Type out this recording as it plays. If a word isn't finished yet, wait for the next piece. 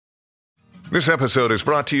This episode is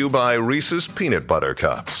brought to you by Reese's Peanut Butter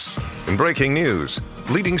Cups. In breaking news,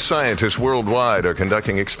 leading scientists worldwide are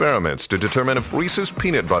conducting experiments to determine if Reese's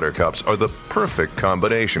Peanut Butter Cups are the perfect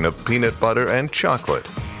combination of peanut butter and chocolate.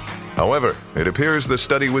 However, it appears the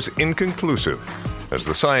study was inconclusive, as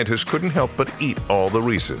the scientists couldn't help but eat all the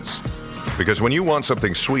Reese's. Because when you want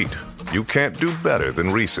something sweet, you can't do better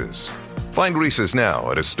than Reese's. Find Reese's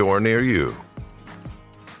now at a store near you.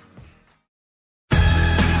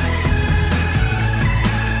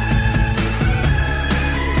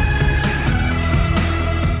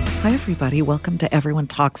 Hi, everybody. Welcome to Everyone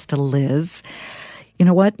Talks to Liz. You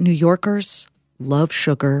know what? New Yorkers love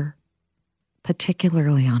sugar,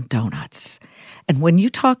 particularly on donuts. And when you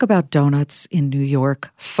talk about donuts in New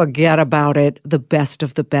York, forget about it. The best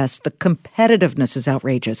of the best. The competitiveness is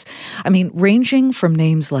outrageous. I mean, ranging from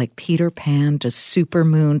names like Peter Pan to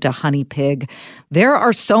Supermoon to Honey Pig, there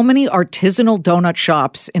are so many artisanal donut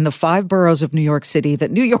shops in the 5 boroughs of New York City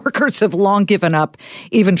that New Yorkers have long given up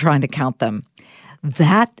even trying to count them.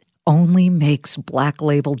 That only makes Black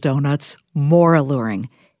Label Donuts more alluring.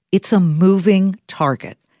 It's a moving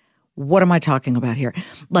target. What am I talking about here?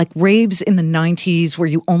 Like raves in the 90s where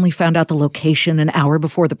you only found out the location an hour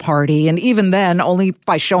before the party, and even then only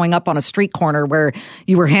by showing up on a street corner where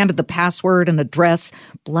you were handed the password and address.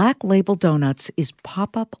 Black Label Donuts is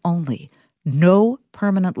pop-up only. No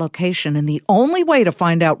permanent location, and the only way to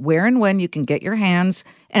find out where and when you can get your hands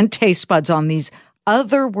and taste buds on these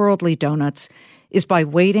otherworldly donuts is by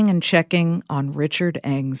waiting and checking on Richard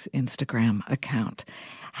Eng's Instagram account.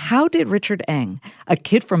 How did Richard Eng, a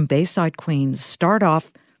kid from Bayside, Queens, start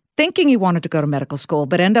off thinking he wanted to go to medical school,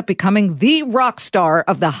 but end up becoming the rock star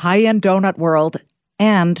of the high-end donut world?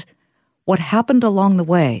 And what happened along the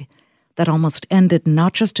way that almost ended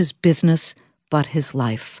not just his business, but his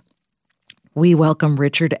life? We welcome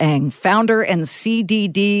Richard Eng, founder and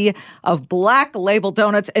CDD of Black Label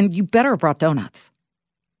Donuts, and you better have brought donuts.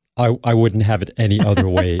 I wouldn't have it any other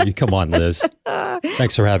way. Come on, Liz.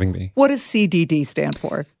 Thanks for having me. What does CDD stand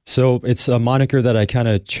for? So it's a moniker that I kind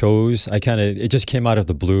of chose. It just came out of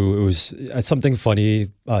the blue. It was something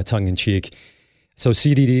funny, tongue in cheek. So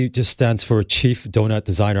CDD just stands for Chief Donut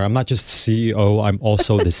Designer. I'm not just CEO, I'm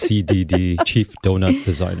also the CDD, Chief Donut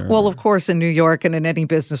Designer. Well, of course, in New York and in any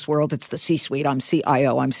business world, it's the C-suite. I'm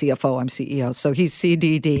CIO, I'm CFO, I'm CEO. So he's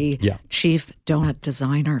CDD, Chief Donut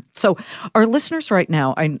Designer. So our listeners right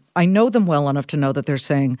now, I know them well enough to know that they're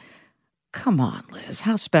saying, come on, Liz,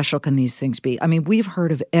 how special can these things be? I mean, we've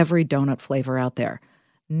heard of every donut flavor out there.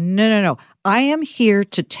 No. I am here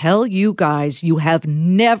to tell you guys you have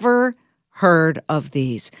never heard of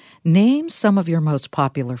these. Name some of your most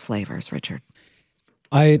popular flavors, Richard.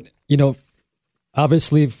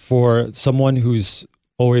 Obviously for someone who's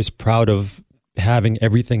always proud of having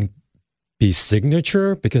everything be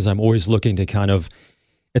signature, because I'm always looking to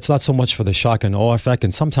it's not so much for the shock and awe effect,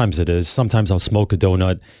 and sometimes it is. Sometimes I'll smoke a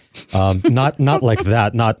donut. Not like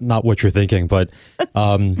that, not what you're thinking, but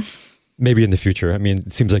maybe in the future. I mean,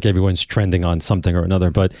 it seems like everyone's trending on something or another,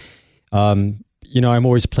 but I'm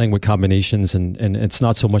always playing with combinations, and it's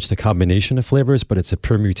not so much the combination of flavors, but it's a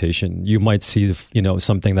permutation. You might see,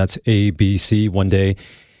 something that's A, B, C one day,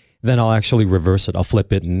 then I'll actually reverse it. I'll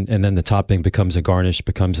flip it, and then the topping becomes a garnish,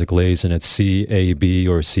 becomes a glaze, and it's C, A, B,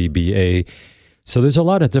 or C, B, A. So there's a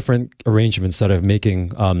lot of different arrangements that I'm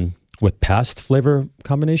making with past flavor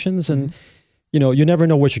combinations, and, you never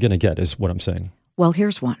know what you're going to get, is what I'm saying. Well,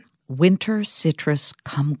 here's one. Winter Citrus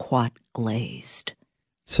Kumquat Glazed.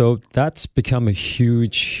 So that's become a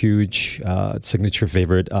huge signature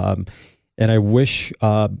favorite. And I wish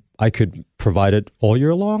I could provide it all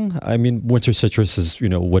year long. I mean, winter citrus is,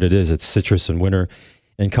 what it is. It's citrus in winter.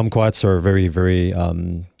 And kumquats are very, very,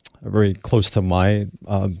 very close to my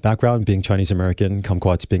background, being Chinese American,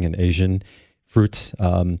 kumquats being an Asian fruit.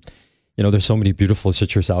 There's so many beautiful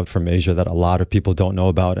citrus out from Asia that a lot of people don't know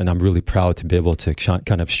about. And I'm really proud to be able to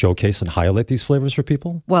kind of showcase and highlight these flavors for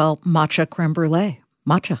people. Well, matcha creme brulee.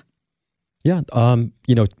 Matcha. Yeah.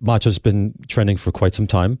 Matcha's been trending for quite some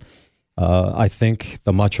time. I think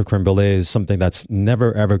the matcha creme brulee is something that's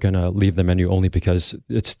never, ever going to leave the menu, only because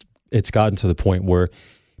it's gotten to the point where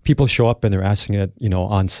people show up and they're asking it,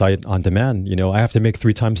 on site, on demand. I have to make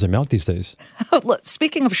 3 times the amount these days.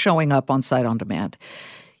 Speaking of showing up on site, on demand,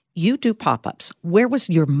 you do pop-ups. Where was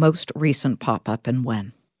your most recent pop-up and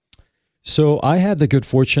when? So I had the good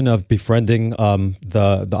fortune of befriending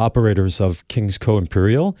the operators of King's Co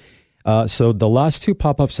Imperial. So the last 2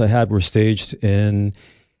 pop-ups I had were staged in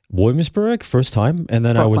Williamsburg, first time, and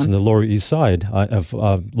then Brooklyn. I was in the Lower East Side of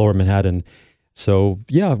Lower Manhattan. So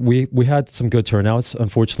yeah, we had some good turnouts.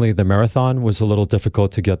 Unfortunately, the marathon was a little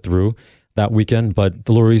difficult to get through. that weekend, but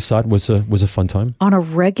the Lower East Side was a fun time. On a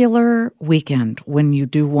regular weekend, when you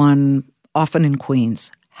do one, often in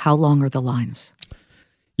Queens, how long are the lines?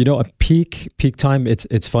 A peak time.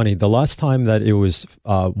 It's funny. The last time that it was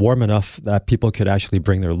warm enough that people could actually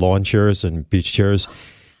bring their lawn chairs and beach chairs,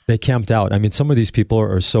 they camped out. I mean, some of these people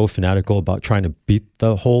are so fanatical about trying to beat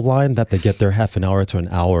the whole line that they get there half an hour to an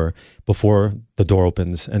hour before the door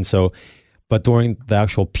opens. And so, but during the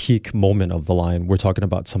actual peak moment of the line, we're talking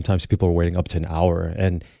about sometimes people are waiting up to an hour,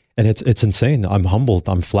 and it's insane. I'm humbled.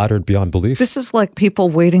 I'm flattered beyond belief. This is like people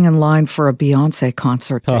waiting in line for a Beyonce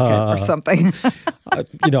concert ticket or something.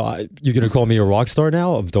 You're going to call me a rock star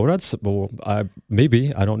now of donuts? Well,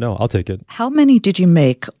 maybe. I don't know. I'll take it. How many did you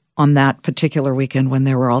make on that particular weekend when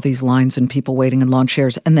there were all these lines and people waiting in lawn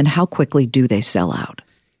chairs? And then how quickly do they sell out?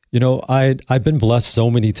 I've been blessed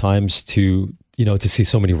so many times to see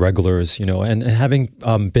so many regulars, and having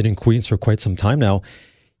been in Queens for quite some time now,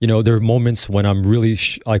 there are moments when I'm really,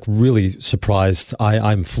 really surprised.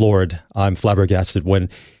 I'm floored. I'm flabbergasted when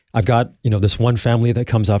I've got, this one family that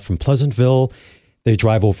comes out from Pleasantville. They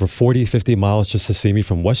drive over 40, 50 miles just to see me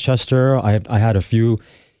from Westchester. I had a few,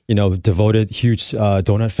 devoted, huge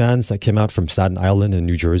donut fans that came out from Staten Island and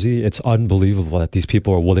New Jersey. It's unbelievable that these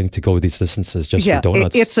people are willing to go these distances just for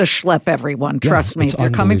donuts. It's a schlep, everyone. Trust me. If you're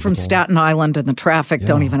coming from Staten Island and the traffic,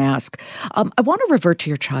 don't even ask. I want to revert to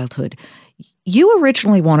your childhood. You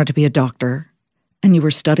originally wanted to be a doctor, and you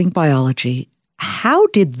were studying biology. How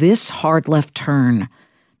did this hard left turn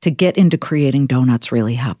to get into creating donuts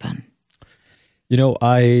really happen?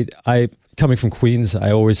 I coming from Queens,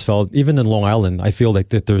 I always felt, even in Long Island, I feel like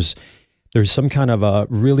that there's some kind of a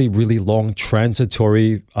really, really long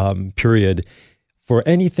transitory period for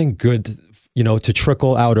anything good, to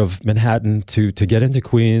trickle out of Manhattan to get into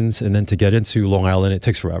Queens and then to get into Long Island. It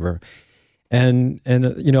takes forever. And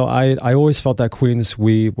I always felt that Queens,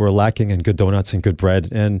 we were lacking in good donuts and good bread.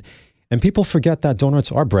 And people forget that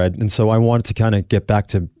donuts are bread. And so I wanted to kind of get back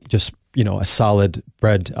to just, a solid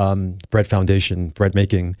bread foundation, bread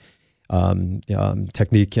making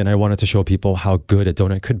technique. And I wanted to show people how good a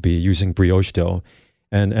donut could be using brioche dough.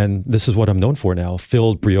 And this is what I'm known for now,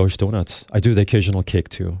 filled brioche donuts. I do the occasional cake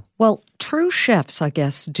too. Well, true chefs, I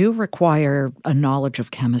guess, do require a knowledge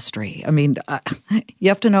of chemistry. I mean, you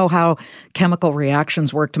have to know how chemical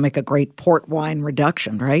reactions work to make a great port wine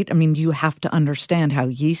reduction, right? I mean, you have to understand how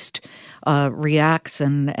yeast reacts.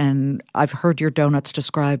 And I've heard your donuts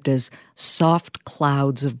described as soft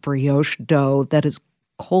clouds of brioche dough that is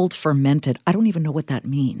cold fermented. I don't even know what that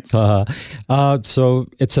means. So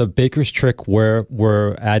it's a baker's trick where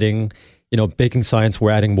we're adding, baking science,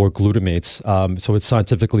 we're adding more glutamates. So it's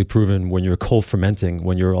scientifically proven when you're cold fermenting,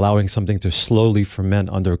 when you're allowing something to slowly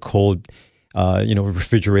ferment under cold,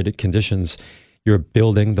 refrigerated conditions, you're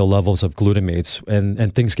building the levels of glutamates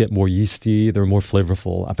and things get more yeasty, they're more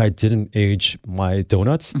flavorful. If I didn't age my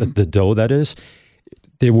donuts, the dough that is,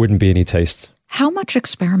 there wouldn't be any taste. How much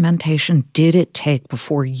experimentation did it take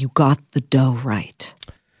before you got the dough right?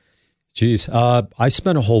 Geez, I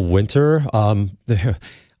spent a whole winter.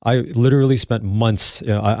 I literally spent months.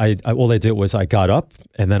 All I did was I got up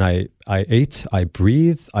and then I ate, I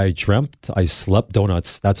breathed, I dreamt, I slept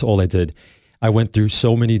donuts. That's all I did. I went through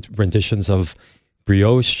so many renditions of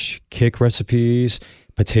brioche, cake recipes,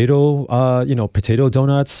 potato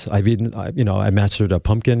donuts. I mastered a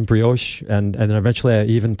pumpkin brioche, and then eventually I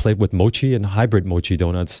even played with mochi and hybrid mochi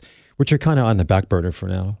donuts, which are kind of on the back burner for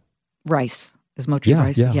now. Rice is mochi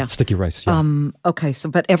rice. Yeah, sticky rice. Yeah. Okay,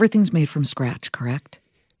 but everything's made from scratch, correct?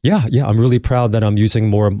 Yeah. I'm really proud that I'm using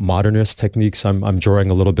more modernist techniques. I'm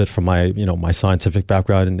drawing a little bit from my my scientific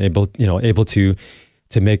background and able to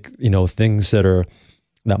make things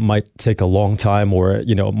that might take a long time or,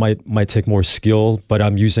 might take more skill, but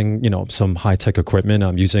I'm using, some high-tech equipment.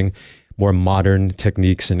 I'm using more modern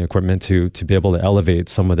techniques and equipment to be able to elevate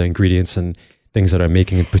some of the ingredients and things that I'm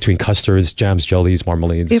making between custards, jams, jellies,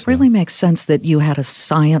 marmalades. It really makes sense that you had a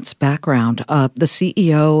science background. The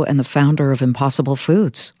CEO and the founder of Impossible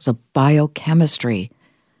Foods was a biochemistry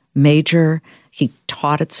major. He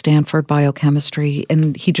taught at Stanford biochemistry,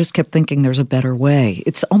 and he just kept thinking there's a better way.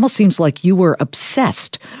 It almost seems like you were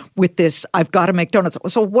obsessed with this, I've got to make donuts.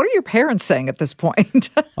 So what are your parents saying at this point?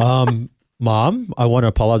 Mom, I want to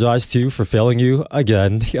apologize to you for failing you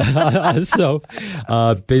again. So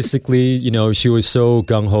basically, she was so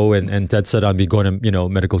gung-ho and dead set on me going to,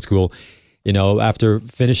 medical school. After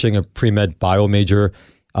finishing a pre-med bio major,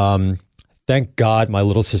 thank God my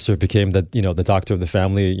little sister became the doctor of the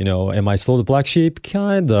family. Am I still the black sheep?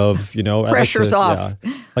 Kind of, Pressure's off.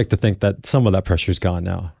 Yeah, I like to think that some of that pressure's gone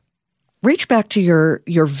now. Reach back to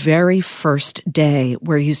your very first day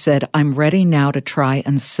where you said, I'm ready now to try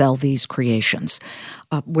and sell these creations.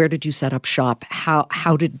 Where did you set up shop?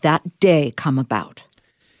 How did that day come about?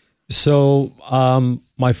 So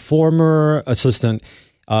my former assistant,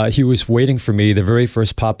 he was waiting for me, the very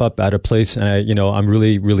first pop-up at a place, and I'm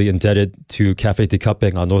really, really indebted to Cafe de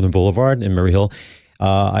Cupping on Northern Boulevard in Murray Hill.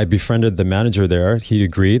 I befriended the manager there. He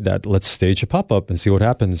agreed that let's stage a pop-up and see what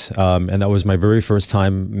happens. And that was my very first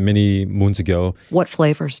time many moons ago. What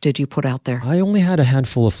flavors did you put out there? I only had a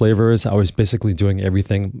handful of flavors. I was basically doing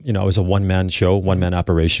everything. I was a one-man show, one-man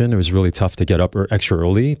operation. It was really tough to get up extra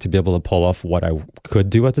early to be able to pull off what I could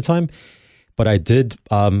do at the time. But I did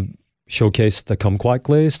showcase the kumquat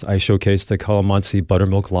glazed. I showcased the calamansi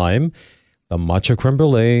buttermilk lime, the matcha creme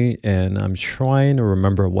brulee, and I'm trying to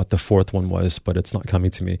remember what the fourth one was, but it's not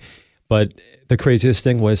coming to me. But the craziest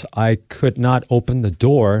thing was I could not open the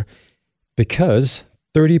door because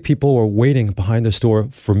 30 people were waiting behind the store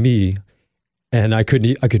for me, and I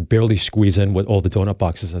could barely squeeze in with all the donut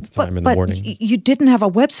boxes at the time in the morning. You didn't have a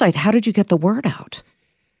website. How did you get the word out?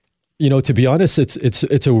 To be honest,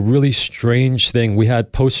 it's a really strange thing. We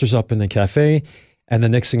had posters up in the cafe, and the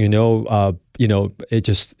next thing you know, it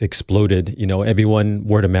just exploded. Everyone,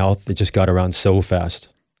 word of mouth, it just got around so fast.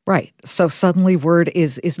 Right. So suddenly word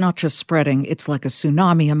is not just spreading, it's like a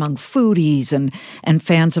tsunami among foodies and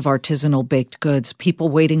fans of artisanal baked goods. People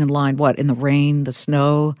waiting in line, in the rain, the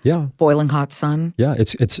snow, boiling hot sun? Yeah,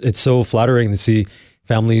 it's so flattering to see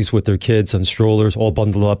families with their kids and strollers all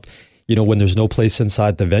bundled up. When there's no place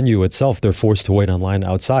inside the venue itself, they're forced to wait online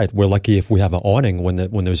outside. We're lucky if we have an awning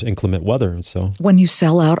when there's inclement weather. So when you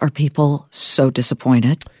sell out, are people so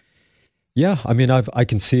disappointed? Yeah, I mean, I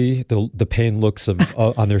can see the pain looks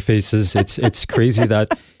on their faces. It's crazy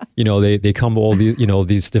that they come all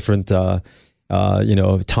these different times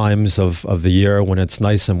of the year when it's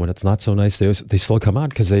nice and when it's not so nice. They still come out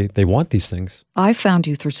because they want these things. I found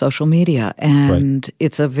you through social media, and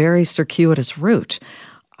It's a very circuitous route.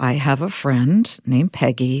 I have a friend named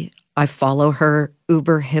Peggy. I follow her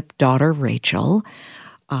uber hip daughter, Rachel,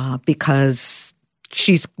 because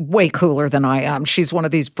she's way cooler than I am. She's one of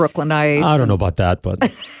these Brooklynites. I don't know about that,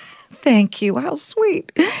 but... Thank you. How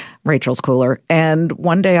sweet. Rachel's cooler. And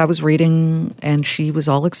one day I was reading and she was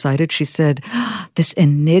all excited. She said, this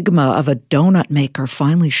enigma of a donut maker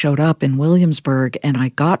finally showed up in Williamsburg and I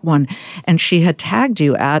got one. And she had tagged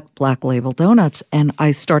you at Black Label Donuts. And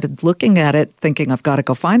I started looking at it thinking, I've got to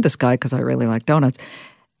go find this guy because I really like donuts.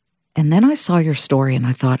 And then I saw your story and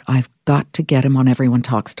I thought, I've got to get him on Everyone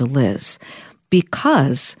Talks to Liz,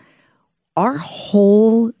 because our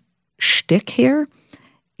whole shtick here,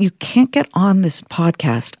 you can't get on this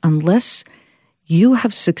podcast unless you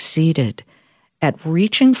have succeeded at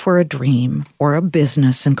reaching for a dream or a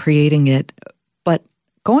business and creating it, but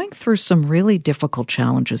going through some really difficult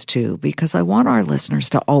challenges too, because I want our listeners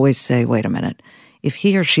to always say, wait a minute, if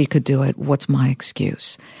he or she could do it, what's my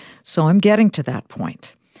excuse? So I'm getting to that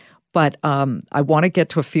point. But I want to get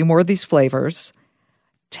to a few more of these flavors.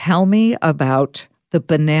 Tell me about the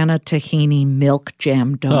banana tahini milk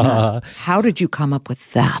jam donut. How did you come up with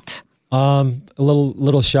that? A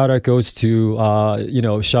little shout out goes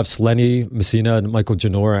to chefs Lenny Messina and Michael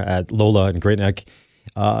Janora at Lola and Great Neck.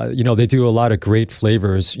 They do a lot of great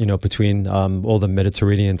flavors. Between all the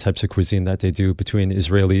Mediterranean types of cuisine that they do, between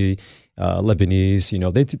Israeli,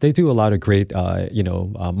 Lebanese. They do a lot of great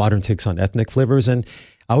modern takes on ethnic flavors, and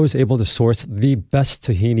I was able to source the best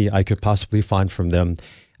tahini I could possibly find from them.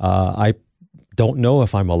 I don't know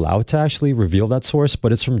if I'm allowed to actually reveal that source,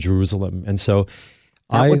 but it's from Jerusalem. And so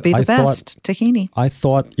that would be the best tahini. I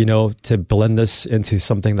thought, to blend this into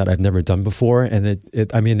something that I've never done before. And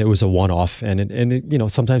it was a one-off, and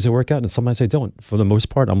sometimes they work out and sometimes they don't. For the most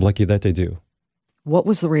part, I'm lucky that they do. What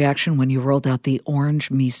was the reaction when you rolled out the orange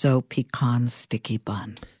miso pecan sticky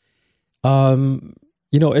bun?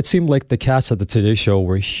 It seemed like the cast of the Today Show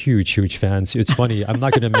were huge fans. It's funny. I'm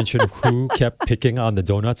not going to mention who kept picking on the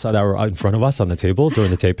donuts that were in front of us on the table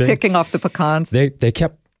during the taping. Picking off the pecans. They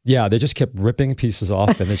just kept ripping pieces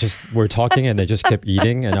off, and we're talking, and they just kept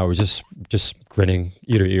eating, and I was just grinning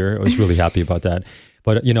ear to ear. I was really happy about that.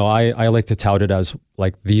 But I like to tout it as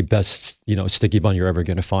like the best sticky bun you're ever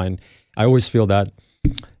going to find. I always feel that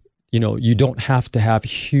you don't have to have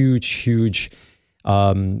huge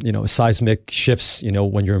seismic shifts,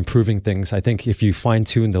 when you're improving things. I think if you fine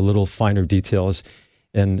tune the little finer details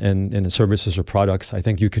in the services or products, I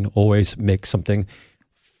think you can always make something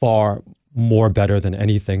far more better than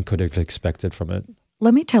anything could have expected from it.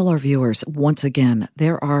 Let me tell our viewers once again,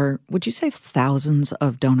 there are, would you say, thousands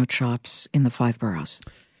of donut shops in the 5 boroughs?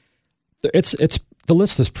 It's The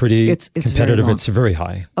list is pretty It's competitive. very long. It's very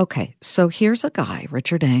high. Okay, so here's a guy,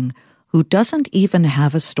 Richard Eng, who doesn't even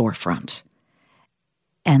have a storefront.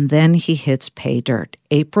 And then he hits pay dirt.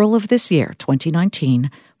 April of this year,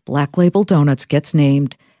 2019, Black Label Donuts gets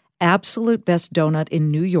named absolute best donut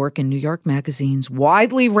in New York Magazine's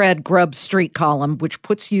widely read Grub Street column, which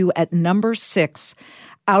puts you at number 6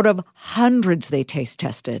 out of hundreds they taste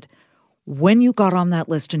tested. When you got on that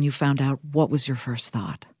list and you found out, what was your first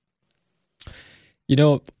thought? You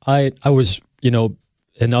know, I was, you know,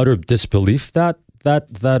 in utter disbelief that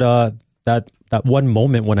one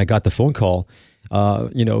moment when I got the phone call.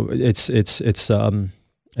 You know, it's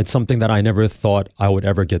something that I never thought I would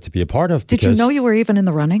ever get to be a part of. Did you know you were even in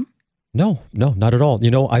the running? No, not at all.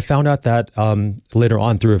 You know, I found out that later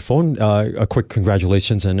on through a quick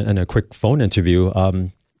congratulations and a quick phone interview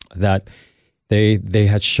that they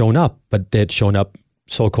had shown up, but they had shown up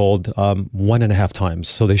so-called 1.5 times.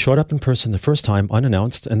 So they showed up in person the first time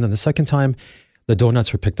unannounced, and then the second time the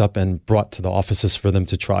donuts were picked up and brought to the offices for them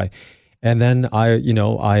to try. And then I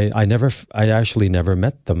actually never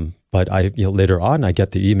met them, but later on I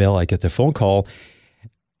get the email, I get the phone call,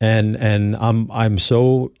 and I'm on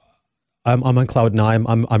cloud nine.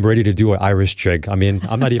 I'm ready to do an Irish jig. I mean,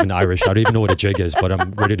 I'm not even Irish. I don't even know what a jig is, but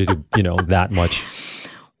I'm ready to do, that much.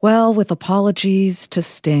 Well, with apologies to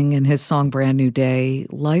Sting in his song Brand New Day,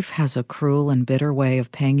 life has a cruel and bitter way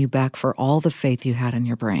of paying you back for all the faith you had in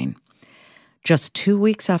your brain. Just 2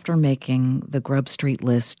 weeks after making the Grub Street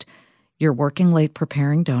list, you're working late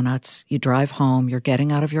preparing donuts, you drive home, you're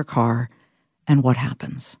getting out of your car, and what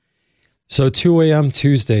happens? So 2 a.m.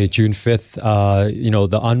 Tuesday, June 5th,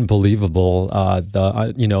 the unbelievable,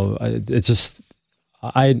 it's just,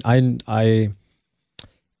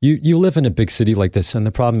 you live in a big city like this, and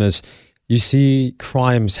the problem is you see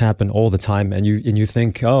crimes happen all the time, and you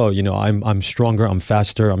think, I'm stronger, I'm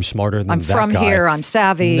faster, I'm smarter than that guy. I'm from here, I'm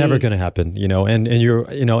savvy. Never going to happen,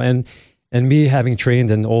 and me having trained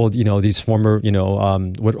in all, these former,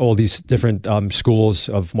 with all these different schools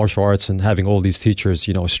of martial arts and having all these teachers,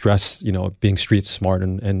 stress, being street smart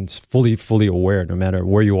and fully aware no matter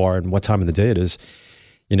where you are and what time of the day it is,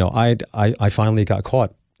 I finally got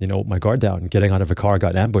caught, my guard down, getting out of a car,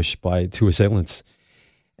 got ambushed by 2 assailants.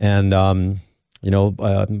 And, a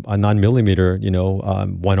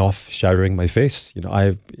 9mm, went off, shattering my face.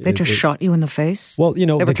 They just shot you in the face? Well, they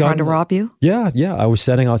were trying to rob you? Yeah. I was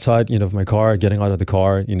standing outside, of my car, getting out of the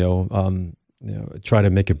car, trying to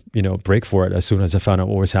make a, break for it. As soon as I found out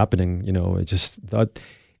what was happening,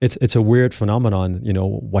 it's a weird phenomenon.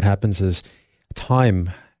 What happens is time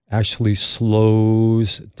actually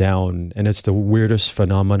slows down, and it's the weirdest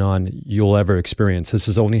phenomenon you'll ever experience. This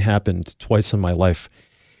has only happened twice in my life.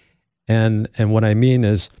 And what I mean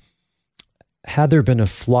is, had there been a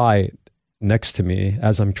fly next to me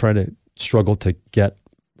as I'm trying to struggle to get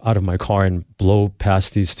out of my car and blow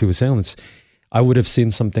past these 2 assailants, I would have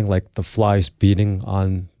seen something like the flies beating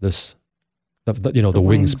on the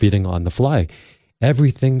wings beating on the fly.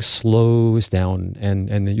 Everything slows down,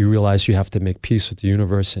 and you realize you have to make peace with the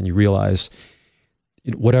universe, and you realize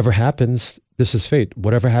whatever happens, this is fate.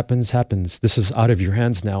 Whatever happens, happens. This is out of your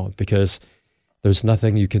hands now, because there's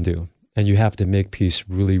nothing you can do, and you have to make peace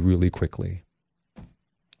really, really quickly.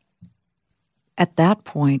 At that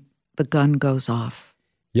point, the gun goes off.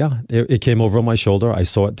 Yeah, it came over my shoulder. I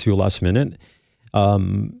saw it too last minute.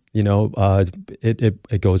 It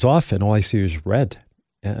goes off, and all I see is red,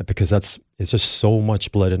 because it's just so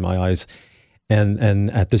much blood in my eyes. And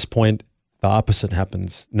at this point, the opposite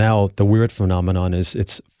happens. Now, the weird phenomenon is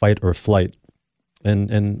it's fight or flight.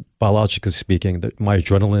 And biologically speaking, my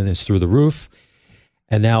adrenaline is through the roof.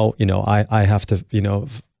 And now, I have to,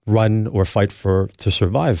 run or fight to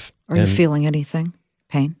survive. Are you feeling anything?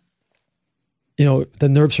 Pain? The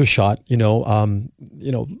nerves are shot,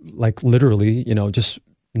 like literally, just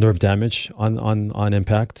nerve damage on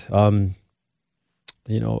impact.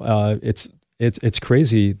 It's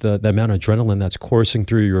crazy, the amount of adrenaline that's coursing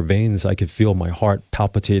through your veins. I could feel my heart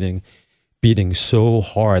palpitating, beating so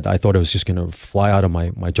hard. I thought it was just going to fly out of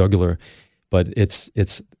my jugular. But it's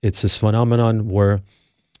this phenomenon where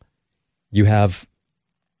you have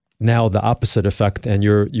now the opposite effect, and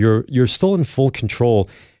you're still in full control.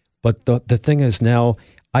 But the thing is, now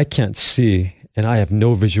I can't see, and I have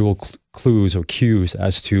no visual clues or cues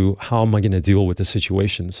as to how am I going to deal with the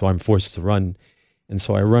situation. So I'm forced to run. And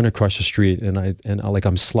so I run across the street, and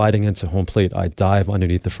I'm sliding into home plate. I dive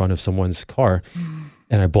underneath the front of someone's car,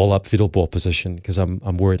 and I ball up fetal ball position, because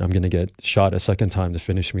I'm worried I'm going to get shot a second time to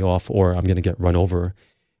finish me off, or I'm going to get run over.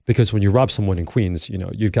 Because when you rob someone in Queens,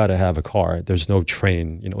 you've got to have a car. There's no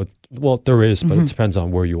train. Well, there is, but it depends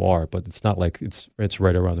on where you are. But it's not like it's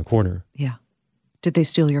right around the corner. Yeah. Did they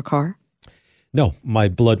steal your car? No, my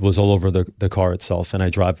blood was all over the car itself, and I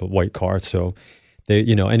drive a white car, so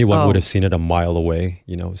anyone would have seen it a mile away,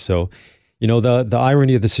 So, the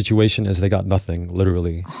irony of the situation is they got nothing,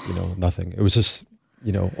 literally, nothing. It was just,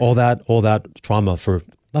 all that trauma for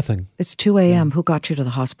nothing. It's 2 a.m. Who got you to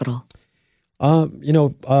the hospital?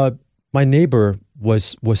 My neighbor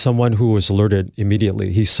was someone who was alerted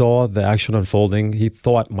immediately. He saw the action unfolding. He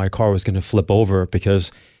thought my car was going to flip over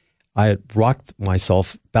because I had rocked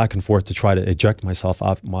myself back and forth to try to eject myself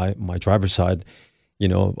off my driver's side.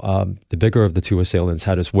 The bigger of the two assailants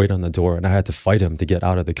had his weight on the door, and I had to fight him to get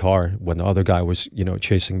out of the car when the other guy was,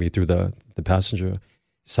 chasing me through the passenger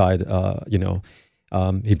side.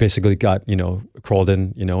 He basically got, crawled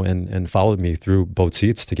in, and followed me through both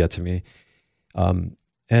seats to get to me.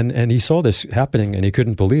 And he saw this happening, and he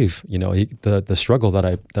couldn't believe, the struggle that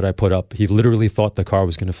I put up. He literally thought the car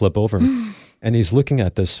was going to flip over. And he's looking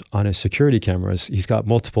at this on his security cameras. He's got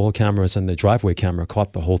multiple cameras, and the driveway camera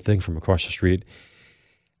caught the whole thing from across the street.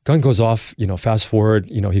 Gun goes off, fast forward,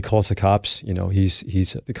 he calls the cops,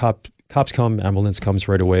 the cops come, ambulance comes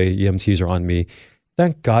right away. EMTs are on me.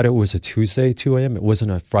 Thank God it was a Tuesday, 2 a.m. It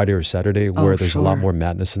wasn't a Friday or Saturday where there's a lot more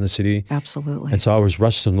madness in the city. Absolutely. And so I was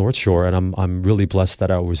rushed to North Shore, and I'm really blessed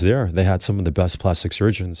that I was there. They had some of the best plastic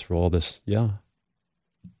surgeons for all this. Yeah.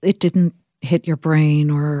 It didn't hit your brain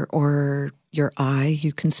or your eye.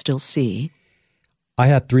 You can still see. I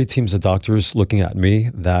had 3 teams of doctors looking at me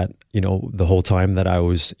that, the whole time that I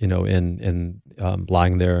was,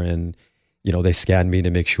 lying there, and, they scanned me to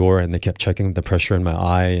make sure, and they kept checking the pressure in my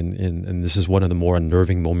eye. And this is one of the more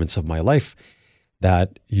unnerving moments of my life,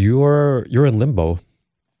 that you're in limbo.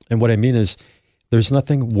 And what I mean is, there's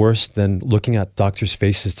nothing worse than looking at doctors'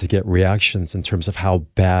 faces to get reactions in terms of how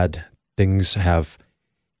bad things have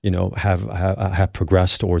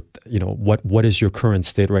progressed, or, what is your current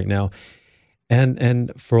state right now.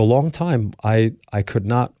 And for a long time, I could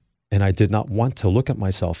not, and I did not want to look at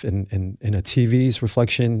myself in a TV's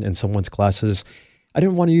reflection, in someone's glasses. I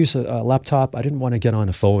didn't want to use a laptop. I didn't want to get on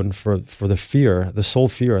a phone for the sole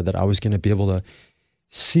fear that I was going to be able to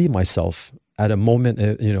see myself at a moment,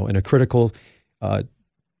 in a critical,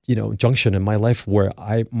 junction in my life where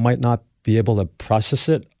I might not be able to process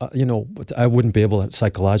it. I wouldn't be able to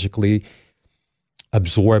psychologically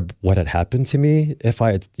absorb what had happened to me if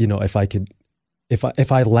I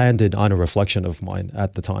landed on a reflection of mine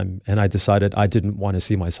at the time. And I decided I didn't want to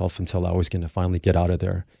see myself until I was going to finally get out of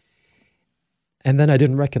there. And then I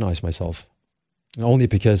didn't recognize myself, only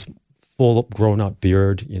because full grown up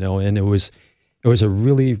beard, and it was a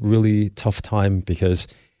really, really tough time because,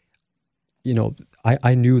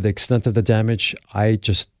 I knew the extent of the damage. I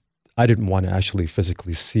didn't want to actually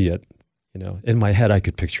physically see it. In my head, I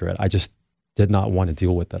could picture it. I just did not want to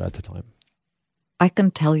deal with that at the time. I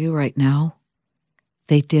can tell you right now,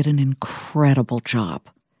 they did an incredible job.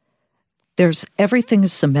 Everything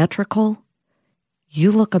is symmetrical.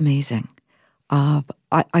 You look amazing.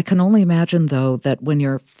 I can only imagine, though, that when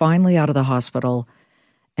you're finally out of the hospital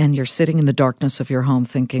and you're sitting in the darkness of your home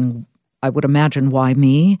thinking, I would imagine, why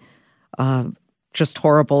me? Just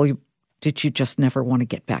horrible. Did you just never want to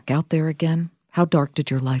get back out there again? How dark did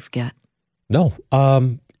your life get? No.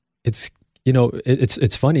 It's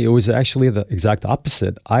funny. It was actually the exact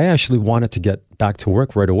opposite. I actually wanted to get back to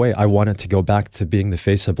work right away. I wanted to go back to being the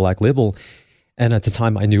face of Black Label. And at the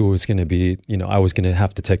time, I knew it was going to be, I was going to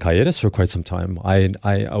have to take hiatus for quite some time.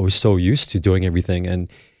 I was so used to doing everything. And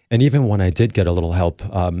even when I did get a little help,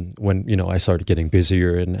 when, I started getting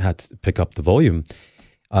busier and had to pick up the volume,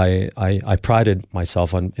 I prided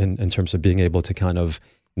myself in terms of being able to kind of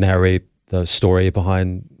narrate the story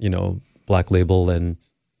behind, Black Label, and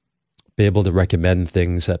be able to recommend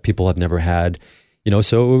things that people have never had,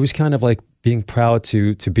 so it was kind of like being proud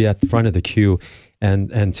to be at the front of the queue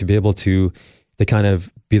and to be able to kind of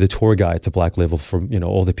be the tour guide to Black Label for,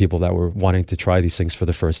 all the people that were wanting to try these things for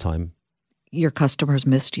the first time. Your customers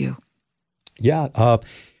missed you. Yeah.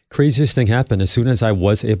 Craziest thing happened. As soon as I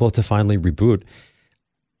was able to finally reboot,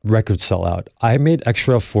 records sell out. I made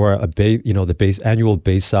extra for the annual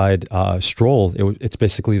Bayside stroll. It's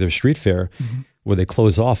basically their street fair. Mm-hmm. Where they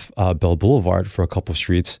close off Bell Boulevard for a couple of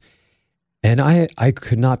streets. And I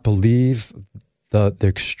could not believe the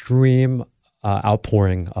extreme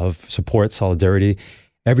outpouring of support, solidarity.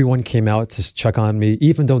 Everyone came out to check on me.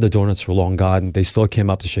 Even though the donuts were long gone, they still came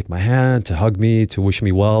up to shake my hand, to hug me, to wish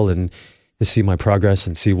me well, and to see my progress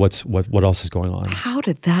and see what else is going on. How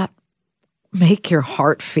did that make your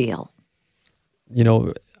heart feel?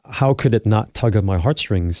 How could it not tug at my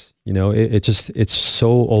heartstrings? It's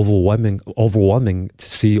so overwhelming to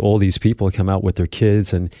see all these people come out with their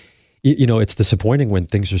kids, and it's disappointing when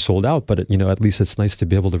things are sold out, but at least it's nice to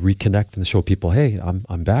be able to reconnect and show people, hey,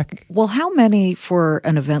 I'm back. Well, how many for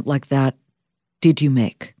an event like that did you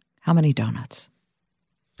make? How many donuts?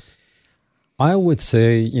 I would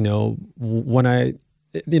say, when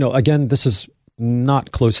again, this is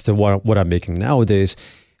not close to what I'm making nowadays,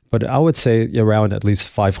 but I would say around at least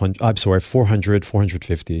 400,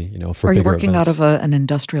 450, for Are you bigger working events. out of an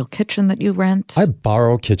industrial kitchen that you rent? I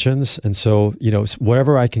borrow kitchens. And so,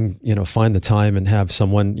 wherever I can, find the time and have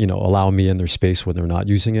someone, allow me in their space when they're not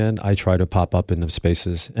using it, I try to pop up in those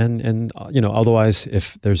spaces. And otherwise,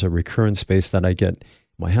 if there's a recurrent space that I get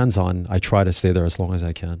my hands on, I try to stay there as long as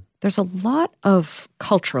I can. There's a lot of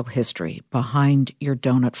cultural history behind your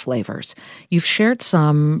donut flavors. You've shared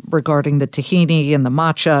some regarding the tahini and the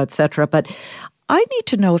matcha, etc., but I need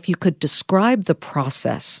to know if you could describe the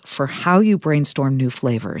process for how you brainstorm new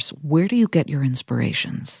flavors. Where do you get your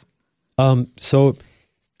inspirations? So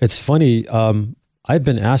it's funny. I've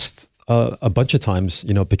been asked a bunch of times,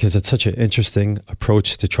 because it's such an interesting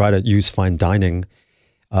approach to try to use fine dining,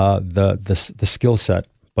 the skill set,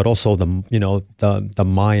 but also the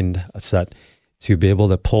mind set to be able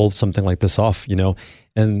to pull something like this off,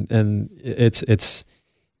 and it's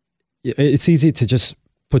easy to just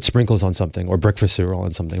put sprinkles on something or breakfast cereal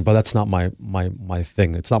on something, but that's not my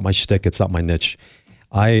thing. It's not my shtick. It's not my niche.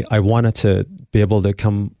 I wanted to be able to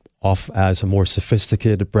come off as a more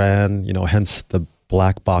sophisticated brand, hence the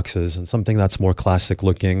black boxes and something that's more classic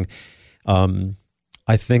looking.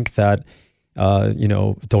 I think that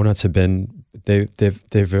donuts have been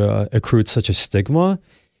they've accrued such a stigma.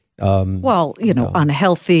 Unhealthy,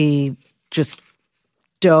 just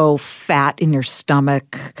dough, fat in your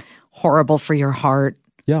stomach, horrible for your heart.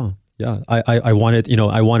 Yeah. I wanted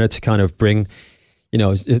to kind of bring,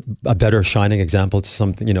 a better shining example to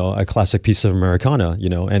something, a classic piece of Americana,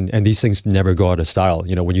 and these things never go out of style.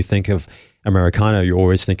 When you think of Americana, you're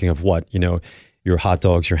always thinking of what, your hot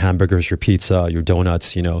dogs, your hamburgers, your pizza, your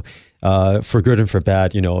donuts, for good and for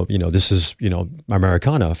bad, this is,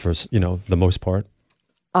 Americana for, the most part.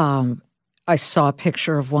 I saw a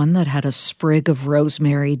picture of one that had a sprig of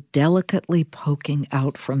rosemary delicately poking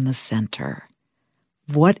out from the center.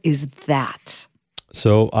 What is that?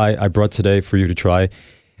 So I brought today for you to try,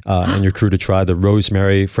 and your crew to try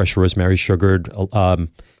the fresh rosemary sugared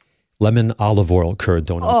lemon olive oil curd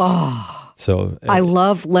donuts. Oh, so I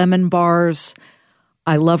love lemon bars.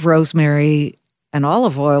 I love rosemary and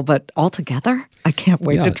olive oil, but all together, I can't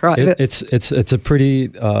wait to try this. It's a pretty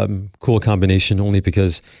cool combination, only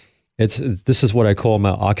because this is what I call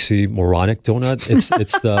my oxymoronic donut.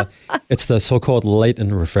 It's the so-called light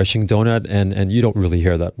and refreshing donut, and you don't really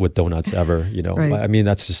hear that with donuts ever. Right. I mean,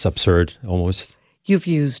 that's just absurd almost. You've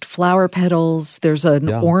used flower petals. There's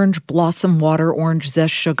an orange blossom water, orange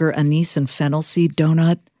zest sugar, anise and fennel seed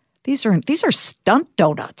donut. These are stunt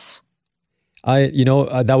donuts.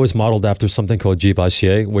 That was modeled after something called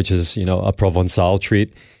gibashier, which is, a Provençal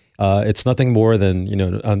treat. It's nothing more than,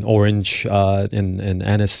 an orange and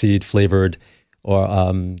aniseed flavored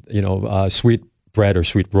or, sweet bread or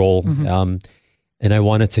sweet roll. Mm-hmm. And I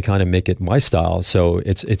wanted to kind of make it my style. So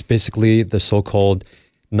it's basically the so-called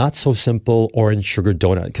not so simple orange sugar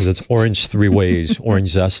donut, because it's orange three ways, orange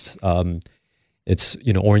zest. It's,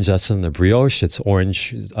 orange zest in the brioche. It's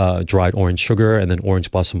orange, dried orange sugar, and then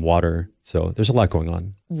orange blossom water. So there's a lot going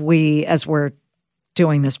on. As we're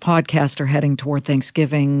doing this podcast, are heading toward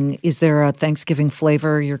Thanksgiving. Is there a Thanksgiving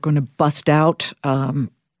flavor you're going to bust out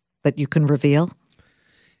that you can reveal?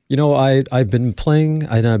 I've been playing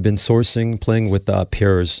and I've been playing with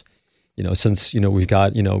pears, since, we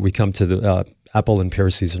come to the apple and pear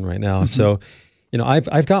season right now. Mm-hmm. So,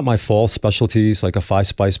 I've got my fall specialties, like a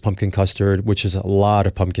 5-spice pumpkin custard, which is a lot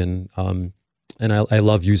of pumpkin. And I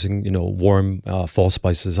love using, warm fall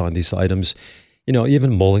spices on these items.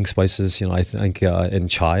 Even mulling spices, I think, in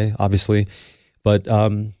chai, obviously. But,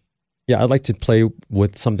 I'd like to play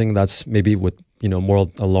with something that's maybe with, more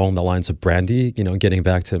along the lines of brandy, getting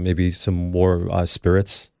back to maybe some more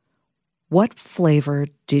spirits. What flavor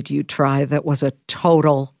did you try that was a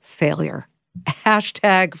total failure?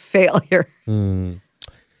 #failure. I'm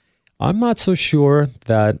not so sure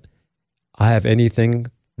that I have anything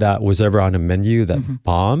that was ever on a menu that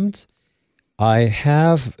bombed. I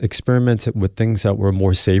have experimented with things that were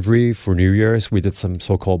more savory for New Year's. We did some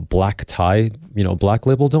so-called black tie, black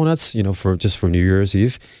label donuts, for New Year's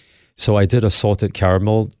Eve. So I did a salted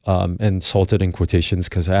caramel, and salted in quotations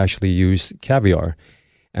because I actually used caviar.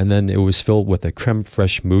 And then it was filled with a creme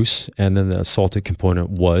fraiche mousse, and then the salted component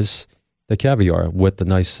was the caviar with the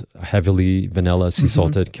nice heavily vanilla sea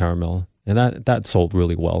salted caramel. And that sold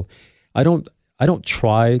really well. I don't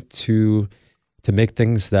try to to make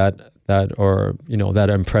things that are, that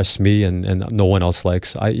impress me and no one else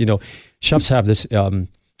likes. Chefs have this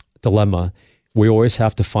dilemma. We always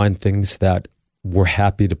have to find things that we're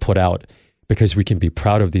happy to put out because we can be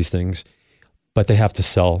proud of these things, but they have to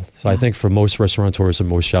sell. So I think for most restaurateurs and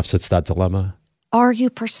most chefs, it's that dilemma. Are you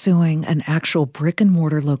pursuing an actual brick and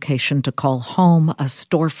mortar location to call home, a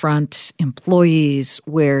storefront, employees,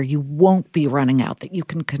 where you won't be running out, that you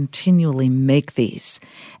can continually make these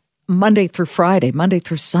Monday through Friday, Monday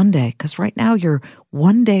through Sunday? Because right now you're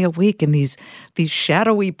one day a week in these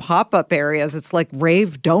shadowy pop-up areas. It's like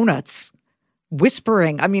rave donuts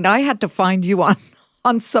whispering. I mean, I had to find you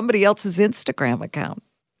on somebody else's Instagram account.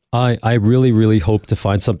 I really, really hope to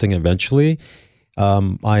find something eventually.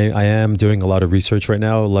 I am doing a lot of research right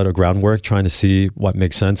now, a lot of groundwork, trying to see what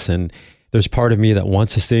makes sense. And there's part of me that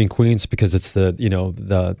wants to stay in Queens because it's the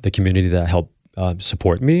community that helped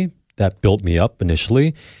support me, that built me up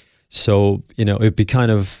initially. So, it'd be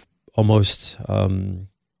kind of almost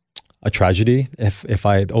a tragedy if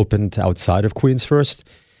I had opened outside of Queens first.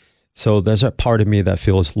 So there's a part of me that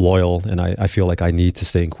feels loyal, and I feel like I need to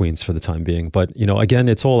stay in Queens for the time being. But, again,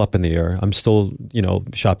 it's all up in the air. I'm still,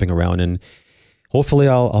 shopping around, and hopefully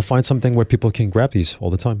I'll find something where people can grab these all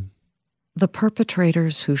the time. The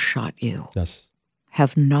perpetrators who shot you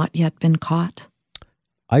have not yet been caught?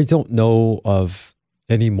 I don't know of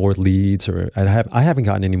any more leads, or I haven't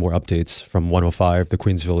gotten any more updates from 105, the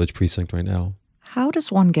Queens Village precinct right now. How does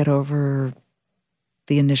one get over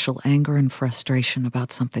the initial anger and frustration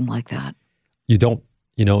about something like that? You don't,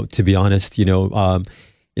 to be honest,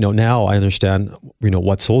 now I understand,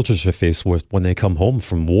 what soldiers are faced with when they come home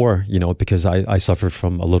from war, because I suffered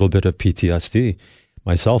from a little bit of PTSD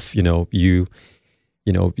myself.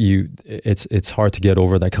 It's hard to get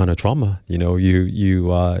over that kind of trauma.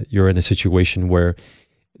 You're in a situation where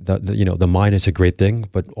the mind is a great thing,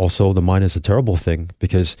 but also the mind is a terrible thing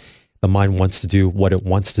because the mind wants to do what it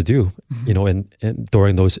wants to do, and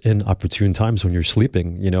during those inopportune times when you're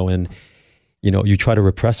sleeping, and you try to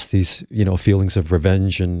repress these, feelings of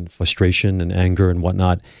revenge and frustration and anger and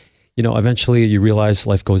whatnot. Eventually you realize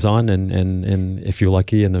life goes on, and if you're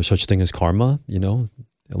lucky and there's such thing as karma,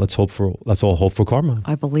 let's all hope for karma.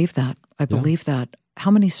 I believe that. I believe that. How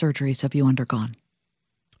many surgeries have you undergone?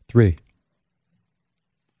 3.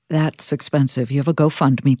 That's expensive. You have a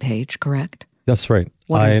GoFundMe page, correct? That's right.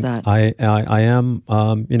 What is that? I am,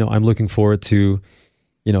 I'm looking forward to,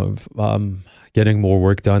 getting more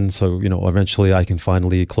work done. So, eventually I can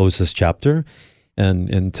finally close this chapter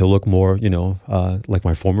and to look more, like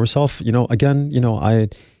my former self. Again,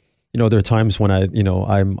 there are times when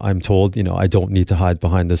I'm told, I don't need to hide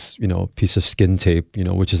behind this, piece of skin tape,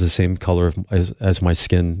 which is the same color as my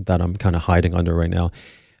skin that I'm kind of hiding under right now.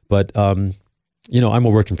 But, I'm a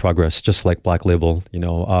work in progress, just like Black Label.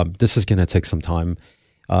 This is going to take some time.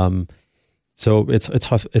 So it's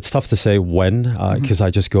tough. It's tough to say when, because I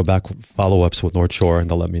just go back follow-ups with North Shore and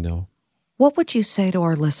they'll let me know. What would you say to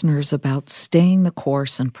our listeners about staying the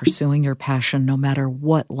course and pursuing your passion no matter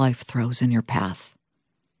what life throws in your path?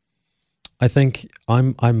 I think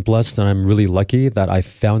I'm blessed and I'm really lucky that I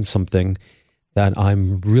found something that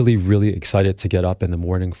I'm really, really excited to get up in the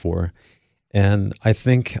morning for. And I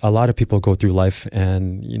think a lot of people go through life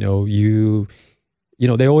and,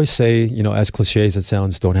 they always say, as cliche as it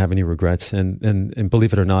sounds, don't have any regrets. And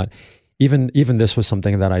believe it or not, even this was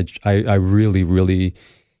something that I really, really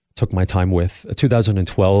took my time with.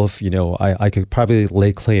 2012, I could probably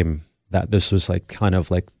lay claim that this was like kind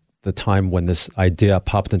of like the time when this idea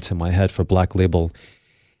popped into my head for Black Label.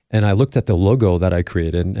 And I looked at the logo that I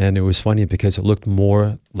created, and it was funny because it looked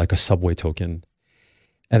more like a subway token.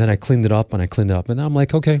 And then I cleaned it up, and I'm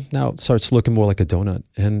like, okay, now it starts looking more like a donut.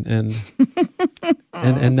 And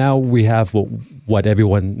and now we have what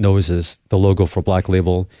everyone knows is the logo for Black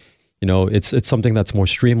Label. It's something that's more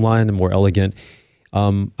streamlined and more elegant.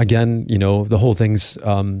 Again, the whole thing's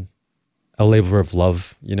a labor of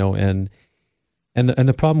love, and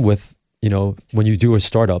the problem with, when you do a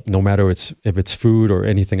startup, no matter if it's food or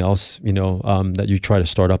anything else, that you try to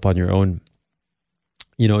start up on your own,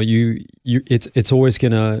 it's always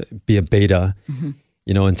going to be a beta,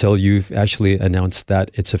 until you've actually announced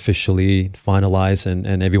that it's officially finalized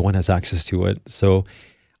and everyone has access to it. So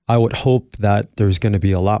I would hope that there's going to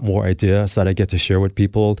be a lot more ideas that I get to share with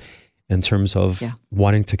people in terms of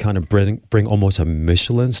wanting to kind of bring almost a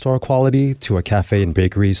Michelin star quality to a cafe and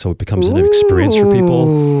bakery so it becomes an experience for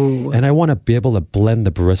people. And I want to be able to blend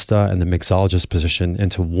the barista and the mixologist position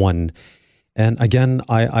into one. And again,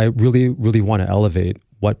 I really, really want to elevate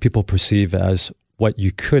what people perceive as what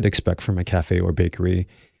you could expect from a cafe or bakery,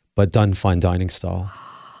 but done fine dining style.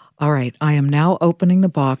 All right, I am now opening the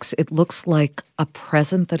box. It looks like a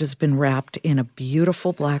present that has been wrapped in a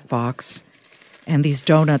beautiful black box. And these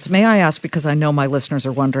donuts, may I ask, because I know my listeners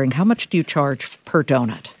are wondering, how much do you charge per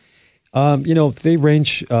donut? They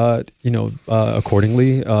range,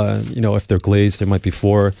 accordingly. If they're glazed, there might be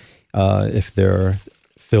 4. If they're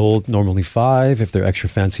filled, normally 5. If they're extra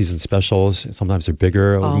fancies and specials, sometimes they're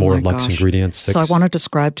bigger, more luxe ingredients, 6. So I want to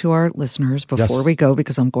describe to our listeners before we go,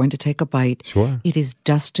 because I'm going to take a bite. Sure. It is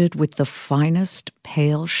dusted with the finest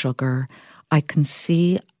pale sugar. I can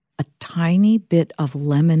see a tiny bit of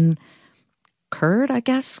lemon curd, I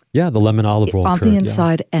guess. Yeah, the lemon olive roll on curd, the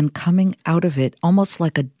inside, and coming out of it, almost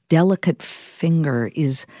like a delicate finger,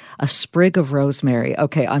 is a sprig of rosemary.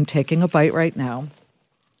 Okay, I'm taking a bite right now.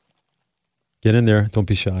 Get in there. Don't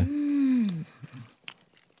be shy.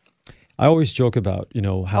 I always joke about,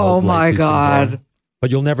 how oh light my these God. things are,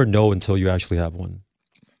 but you'll never know until you actually have one.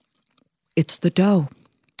 It's the dough.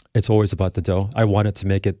 It's always about the dough. I wanted to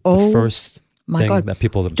make it the first thing that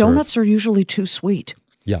people observe. Donuts are usually too sweet.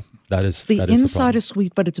 Yeah, that is the that inside is is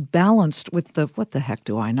sweet, but it's balanced with the, what the heck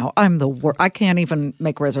do I know? I'm the worst. I can't even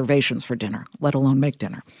make reservations for dinner, let alone make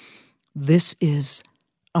dinner. This is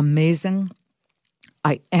amazing.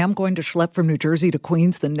 I am going to schlep from New Jersey to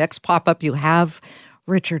Queens. The next pop-up you have,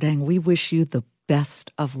 Richard Eng, we wish you the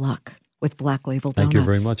best of luck with Black Label Donuts. Thank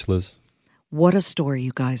you very much, Liz. What a story,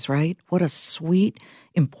 you guys, right? What a sweet,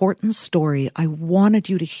 important story. I wanted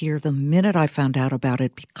you to hear the minute I found out about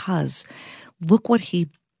it, because look what he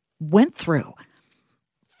went through.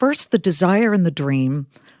 First, the desire and the dream,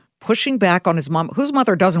 pushing back on his mom, whose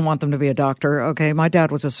mother doesn't want them to be a doctor. Okay, my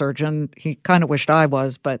dad was a surgeon. He kind of wished I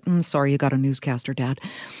was, but sorry, you got a newscaster, Dad.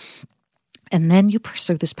 And then you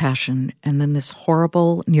pursue this passion, and then this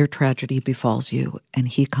horrible near tragedy befalls you, and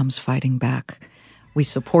he comes fighting back. We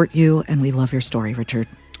support you, and we love your story, Richard.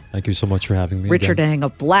 Thank you so much for having me. Richard Eng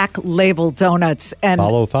of Black Label Donuts. And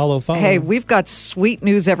follow. Hey, we've got sweet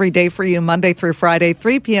news every day for you, Monday through Friday,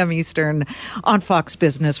 3 p.m. Eastern on Fox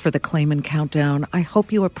Business for the Clayman Countdown. I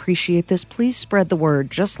hope you appreciate this. Please spread the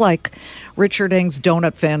word, just like Richard Eng's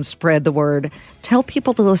donut fans spread the word. Tell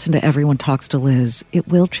people to listen to Everyone Talks to Liz. It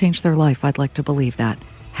will change their life. I'd like to believe that.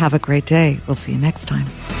 Have a great day. We'll see you next time.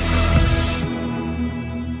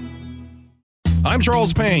 I'm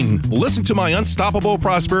Charles Payne. Listen to my Unstoppable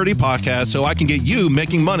Prosperity podcast so I can get you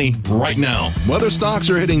making money right now. Whether stocks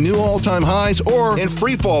are hitting new all-time highs or in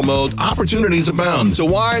free-fall mode, opportunities abound. So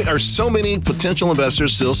why are so many potential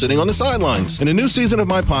investors still sitting on the sidelines? In a new season of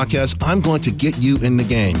my podcast, I'm going to get you in the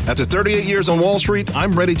game. After 38 years on Wall Street,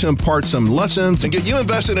 I'm ready to impart some lessons and get you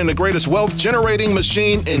invested in the greatest wealth-generating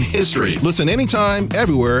machine in history. Listen anytime,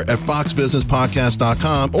 everywhere at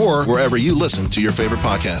foxbusinesspodcast.com or wherever you listen to your favorite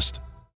podcast.